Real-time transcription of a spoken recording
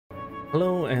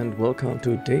Hello and welcome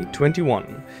to day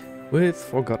 21 with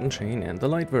Forgotten Chain and the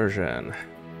Lite version.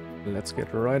 Let's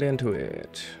get right into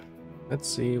it. Let's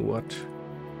see what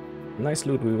nice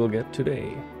loot we will get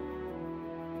today.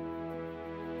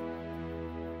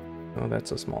 Oh,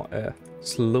 that's a small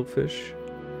slowfish.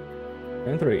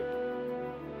 And 3.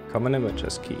 Common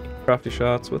images key. Crafty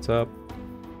shots, what's up?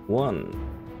 1,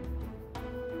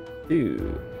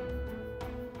 2.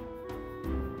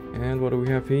 And what do we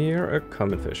have here? A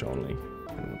common fish only.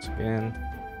 And once again,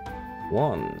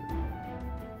 1,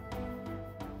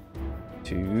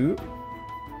 2,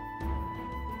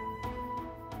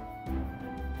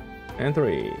 and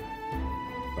 3.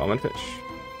 Common fish.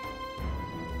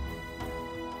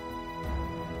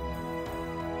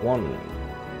 1,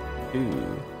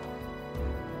 2,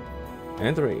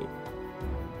 and 3.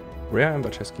 Rare amber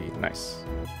chest key. Nice.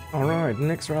 Alright,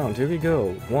 next round. Here we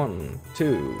go. 1,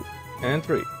 2, and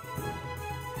 3.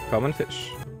 Common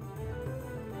fish.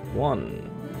 1.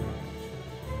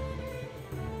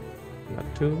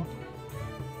 Not 2.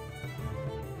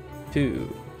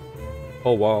 2.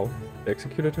 Oh wow. They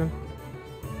executed him.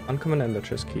 Uncommon ender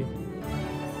chest key.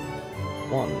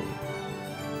 1,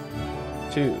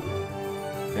 2,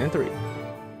 and 3.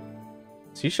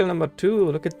 Seashell number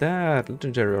 2. Look at that.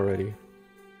 Legendary already.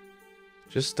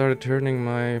 Just started turning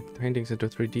my paintings into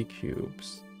 3D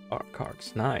cubes. Art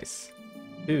cards. Nice.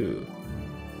 2.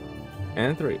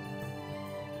 And 3.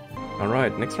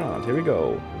 Alright, next round. Here we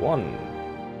go. 1,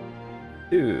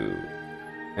 2,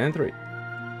 and 3.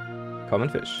 Common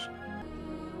fish.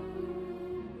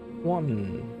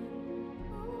 1,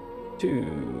 2,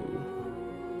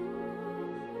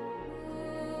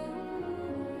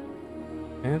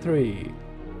 and 3.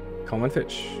 Common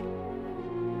fish.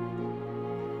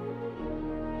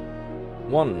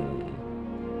 1.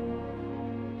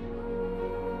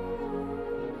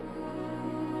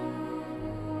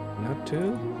 Not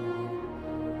 2.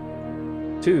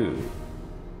 2.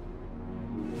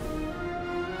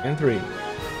 And 3.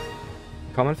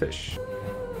 Common fish.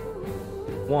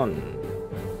 1,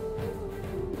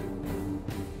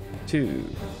 2.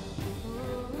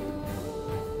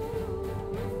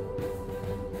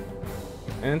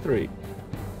 And 3.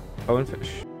 Common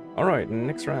fish. Alright,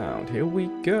 next round. Here we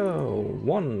go.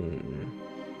 1,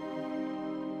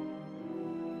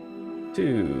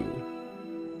 2.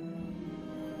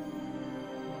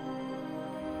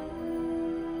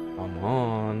 Come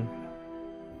on.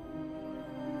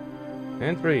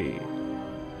 And 3.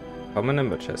 Common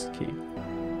ember chest key.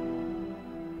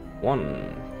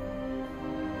 1.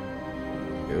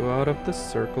 Go out of the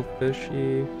circle,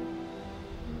 fishy.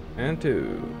 And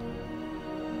 2.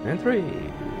 And 3.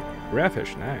 Rare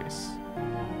fish, nice.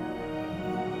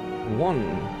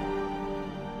 1.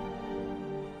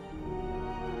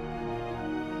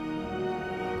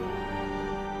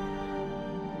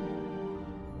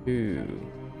 2.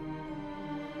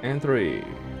 And 3.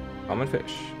 Common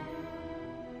fish.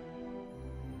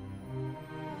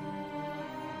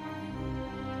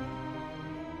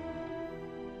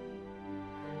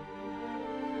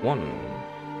 1,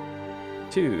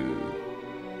 2,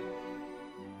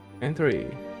 and 3.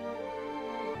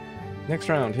 Next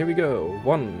round, here we go.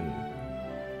 1,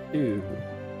 2,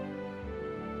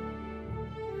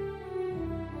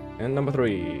 and number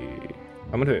 3.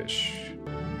 Common fish.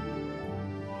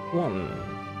 1,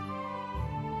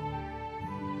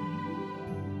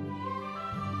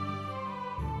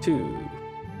 2,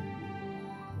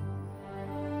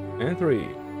 and 3.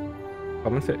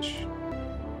 Common fish.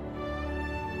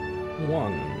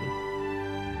 1,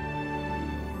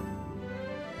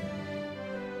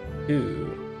 2.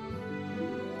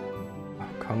 Oh,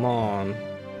 come on. A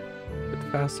bit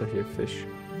faster here, fish.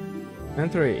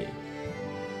 And 3.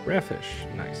 Rare fish.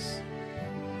 Nice.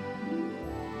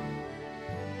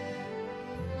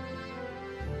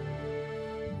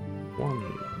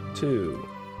 1, 2,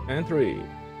 and 3.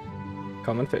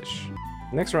 Common fish.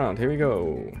 Next round, here we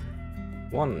go.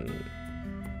 1,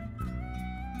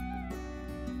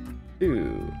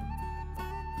 2,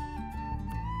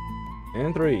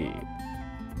 and 3.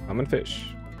 Common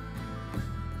fish.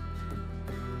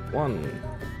 1,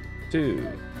 2,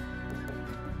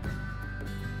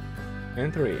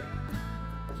 and 3.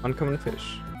 Uncommon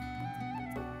fish.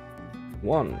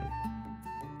 1,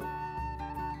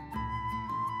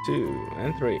 2,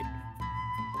 and 3.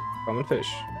 Common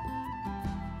fish.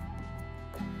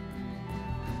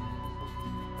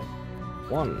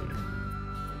 1,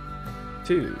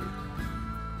 2,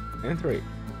 and 3.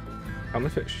 Common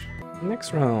fish.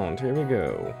 Next round, here we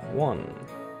go. 1,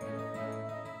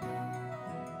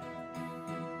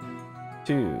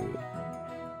 2,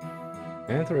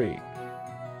 and 3.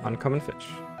 Uncommon fish.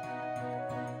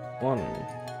 1,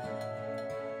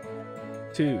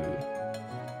 2,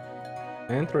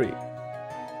 and 3.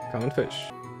 Common fish.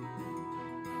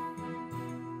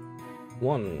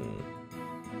 1,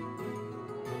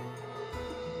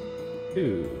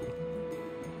 2,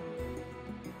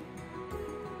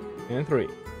 and 3.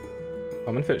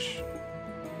 Common fish.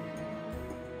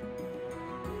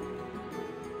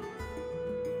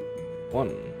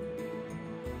 1,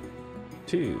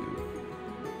 2,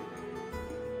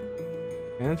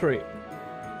 and 3.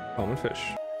 Common fish.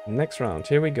 Next round,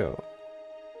 here we go.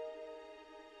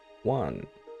 1,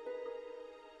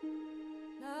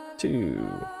 2,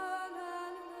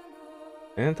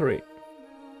 and 3.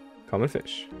 Common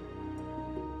fish.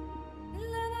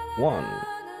 1,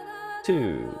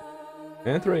 2,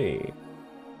 and 3.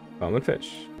 Common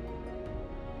fish.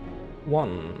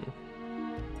 1,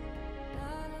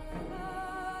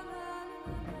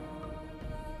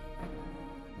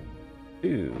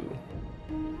 2,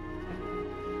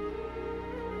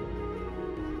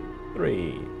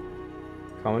 3.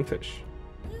 Common fish.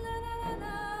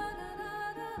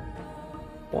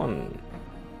 1,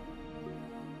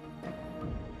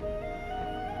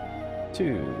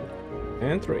 2,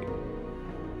 and 3.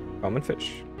 Common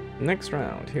fish. Next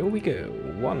round, here we go.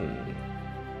 1,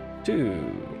 2,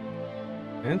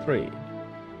 and 3.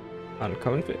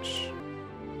 Uncommon fish.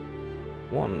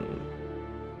 1,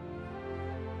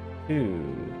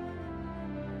 2,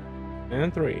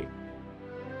 and 3.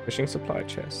 Fishing supply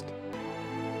chest.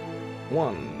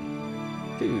 1,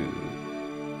 2,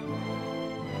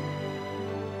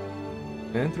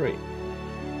 and 3.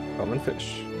 Common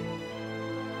fish.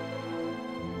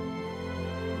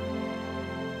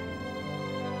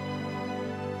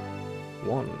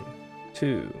 1,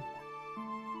 2,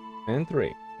 and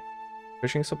 3.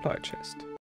 Fishing supply chest.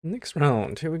 Next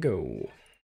round, here we go.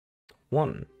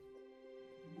 1,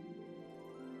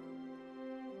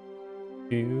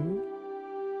 2,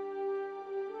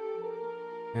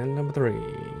 and number 3.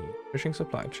 Fishing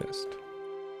supply chest.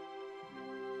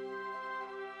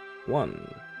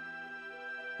 1,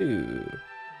 2,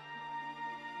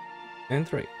 and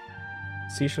 3.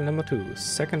 Seashell number 2,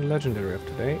 second legendary of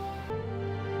today.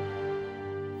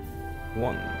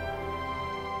 1,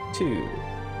 2,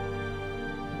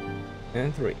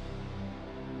 and 3.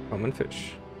 Common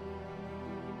fish.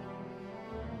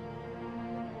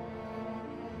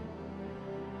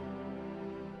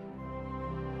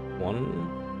 1,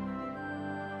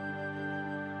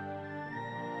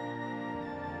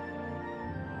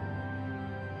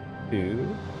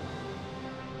 2,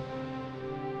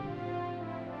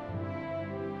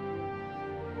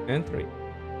 and 3.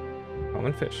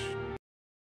 Common fish.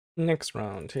 Next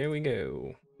round, here we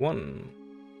go. 1,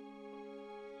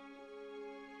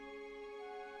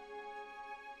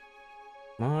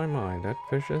 my, that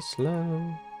fish is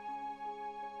slow.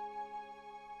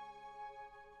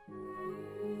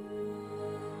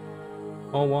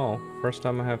 Oh wow, first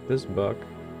time I have this bug.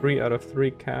 3 out of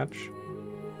 3 catch,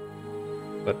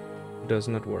 but it does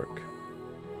not work.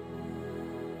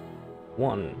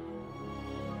 1,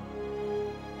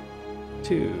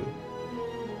 2,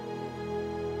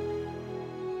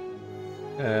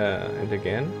 and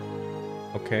again.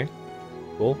 Okay,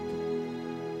 cool.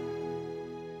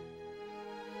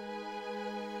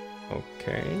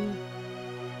 Okay.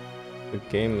 The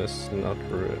game is not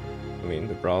I mean,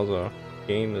 the browser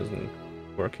game isn't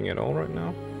working at all right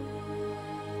now.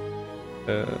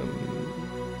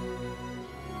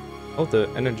 Oh, the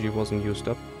energy wasn't used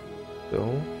up,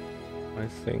 though, I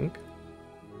think.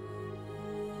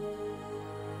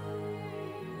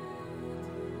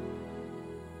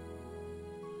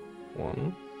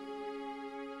 One,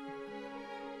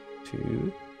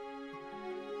 2,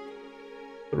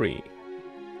 3.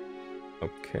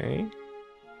 Okay.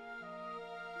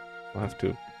 I'll have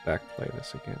to backplay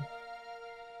this again.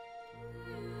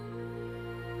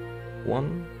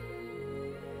 1,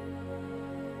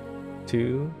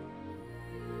 2,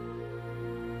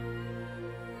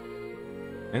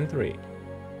 and 3.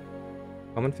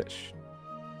 Common fish.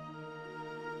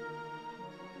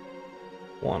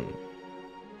 1,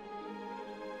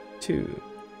 2,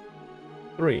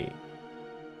 3.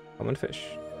 Common fish.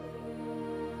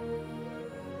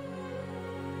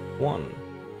 1,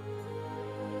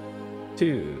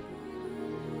 2,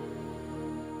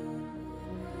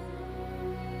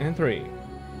 and 3.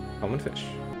 Common fish.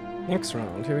 Next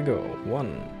round, here we go.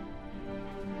 1,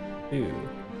 2,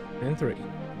 and 3.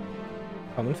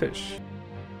 Common fish.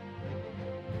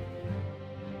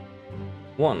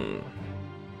 1,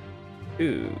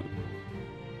 2,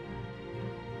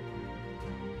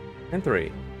 and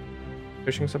 3.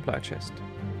 Fishing supply chest.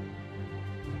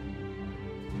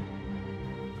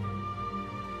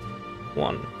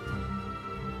 1,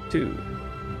 2,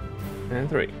 and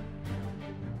 3.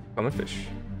 Common fish.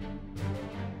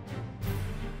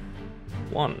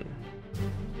 1,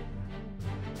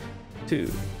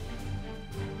 2,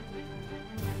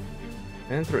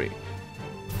 and 3.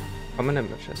 Common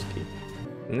ember chest key.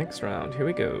 Next round, here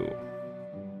we go.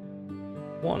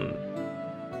 1,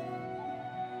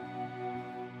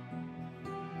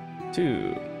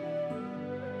 2,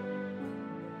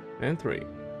 and 3.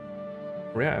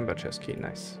 Rare ember chest key,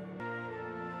 nice.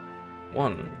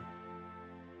 1,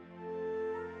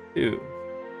 2,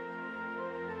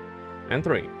 and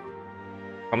 3.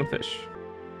 Common fish.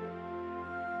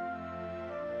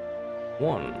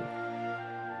 1,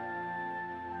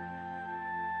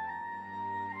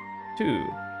 2,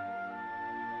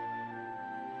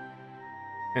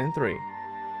 and 3.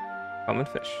 Common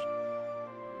fish.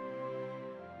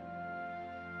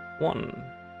 1,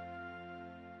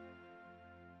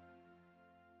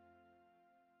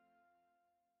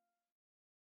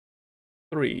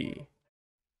 3,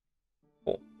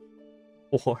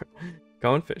 4.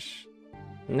 Common fish.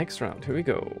 Next round, here we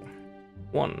go.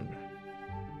 1,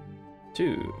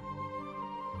 2,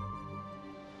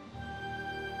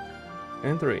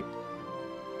 and 3.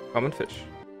 Common fish.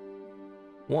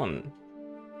 1,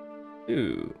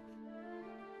 2,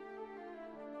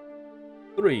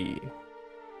 3.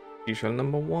 Seashell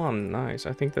number 1. Nice.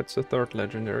 I think that's the third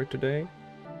legendary today.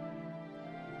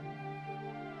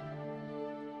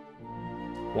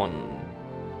 1,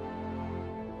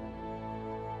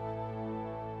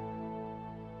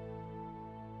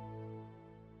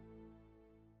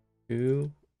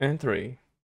 2, and 3.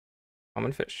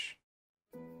 Common fish.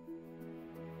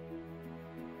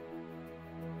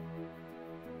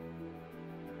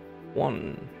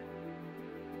 1,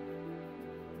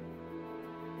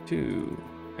 2,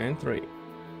 and 3.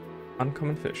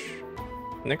 Uncommon fish.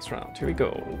 Next round, here we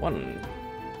go. 1,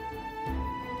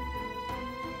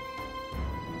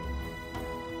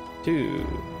 2,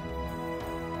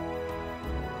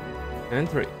 and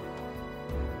 3.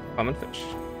 Common fish.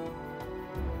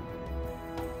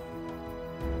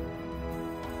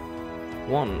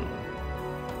 1,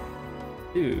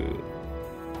 2,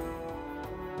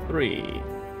 3.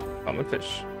 Common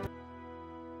fish.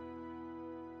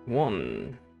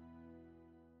 1,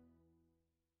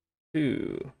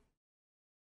 2,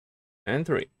 and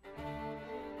 3.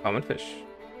 Common fish.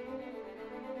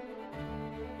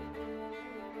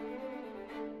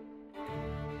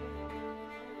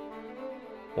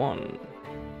 1,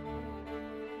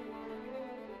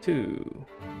 2,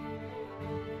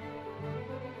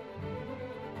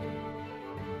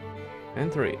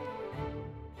 and 3.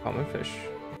 Common fish.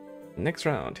 Next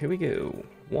round, here we go.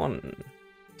 1,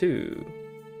 2,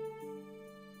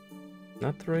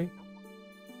 not 3.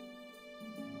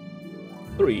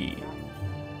 3.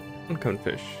 Uncommon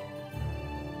fish.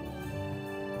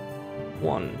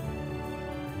 1,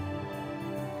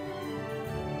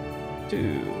 2,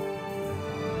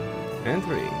 and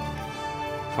 3.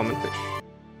 Common fish.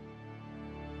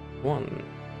 1,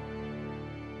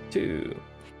 2,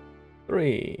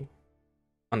 3.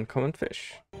 Uncommon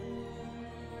fish.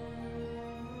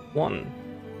 1,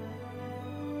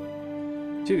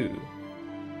 2,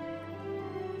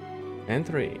 and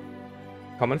 3.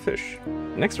 Common fish.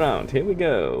 Next round, here we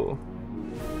go.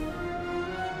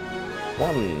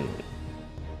 1,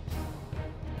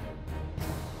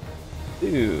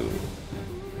 2,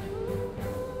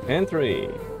 and 3.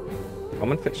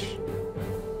 Common fish.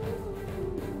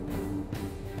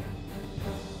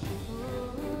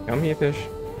 Come here, fish.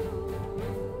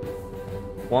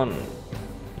 1,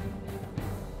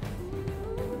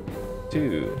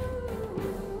 2,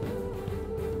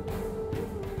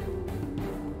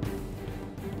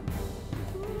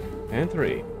 and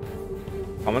 3.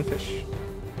 Common fish.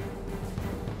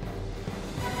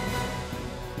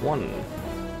 1,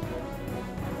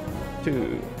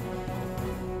 2,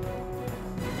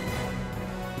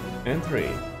 and 3.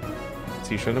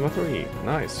 Seashell number 3.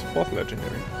 Nice. 4th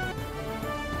legendary.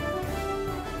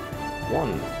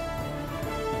 1,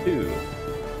 2,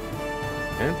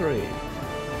 and 3.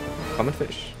 Common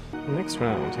fish. Next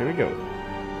round, here we go.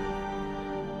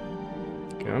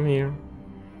 Come here.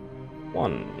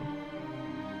 1,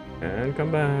 and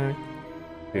come back.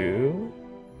 2,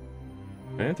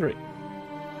 and 3.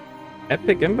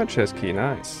 Epic ember chest key,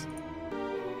 nice.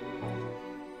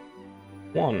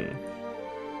 1,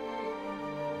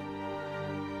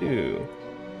 2,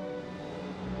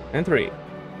 and 3.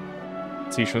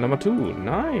 Seashell number 2,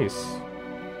 nice.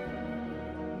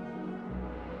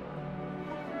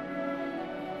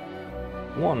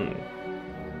 1,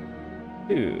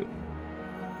 2,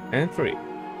 and 3.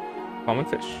 Common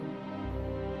fish.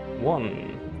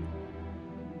 1,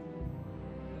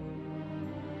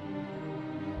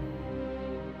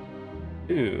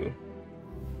 2,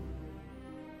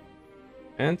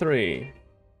 and 3.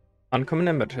 Uncommon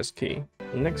Ember Chest Key.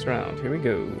 Next round, here we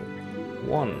go.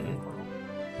 1,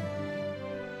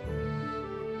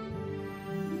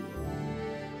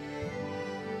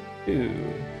 2,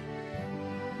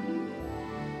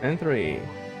 and 3.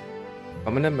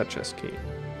 Common Ember Chest Key.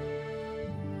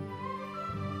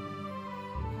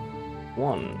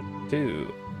 1,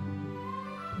 2.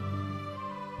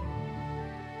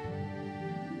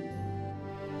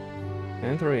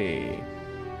 And 3.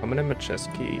 Common Ember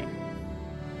Chest Key.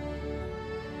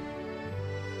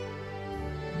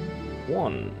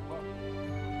 1,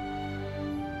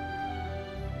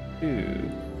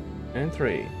 2, and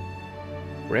 3.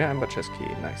 Rare Ember Chest Key,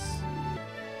 nice.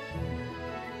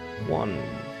 1,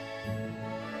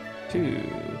 2,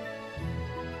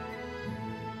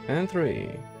 and 3.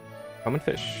 Common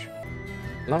Fish.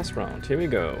 Last round, here we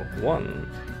go.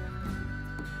 1,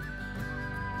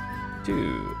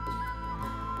 2,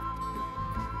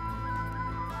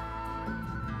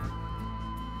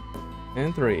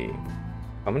 and 3.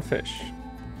 Common Fish.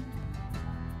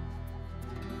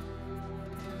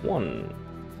 1,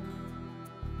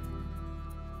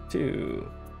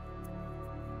 2,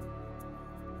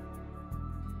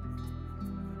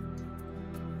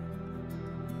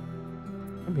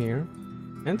 come here,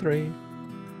 and 3.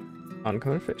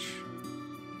 Uncommon Fish.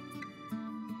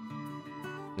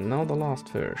 Now the last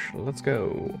fish. Let's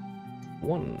go.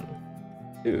 1,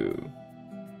 2,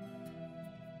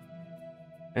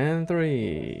 and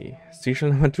 3. Seashell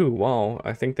number 2. Wow,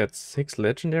 I think that's 6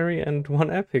 legendary and 1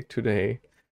 epic today.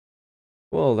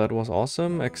 Well, that was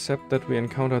awesome, except that we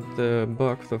encountered the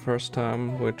bug the first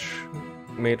time, which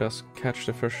made us catch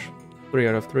the fish 3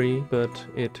 out of 3, but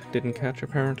it didn't catch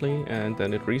apparently, and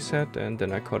then it reset, and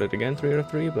then I caught it again 3 out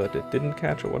of 3, but it didn't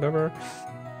catch or whatever.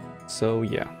 So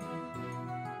yeah.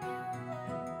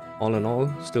 All in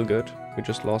all, still good. We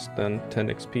just lost then 10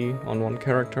 XP on 1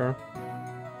 character.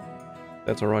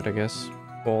 That's alright, I guess,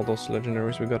 for all those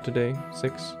legendaries we got today.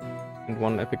 6 and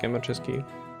 1 epic Ember Chest Key.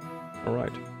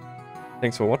 Alright.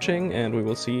 Thanks for watching, and we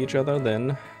will see each other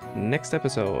then next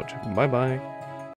episode. Bye bye.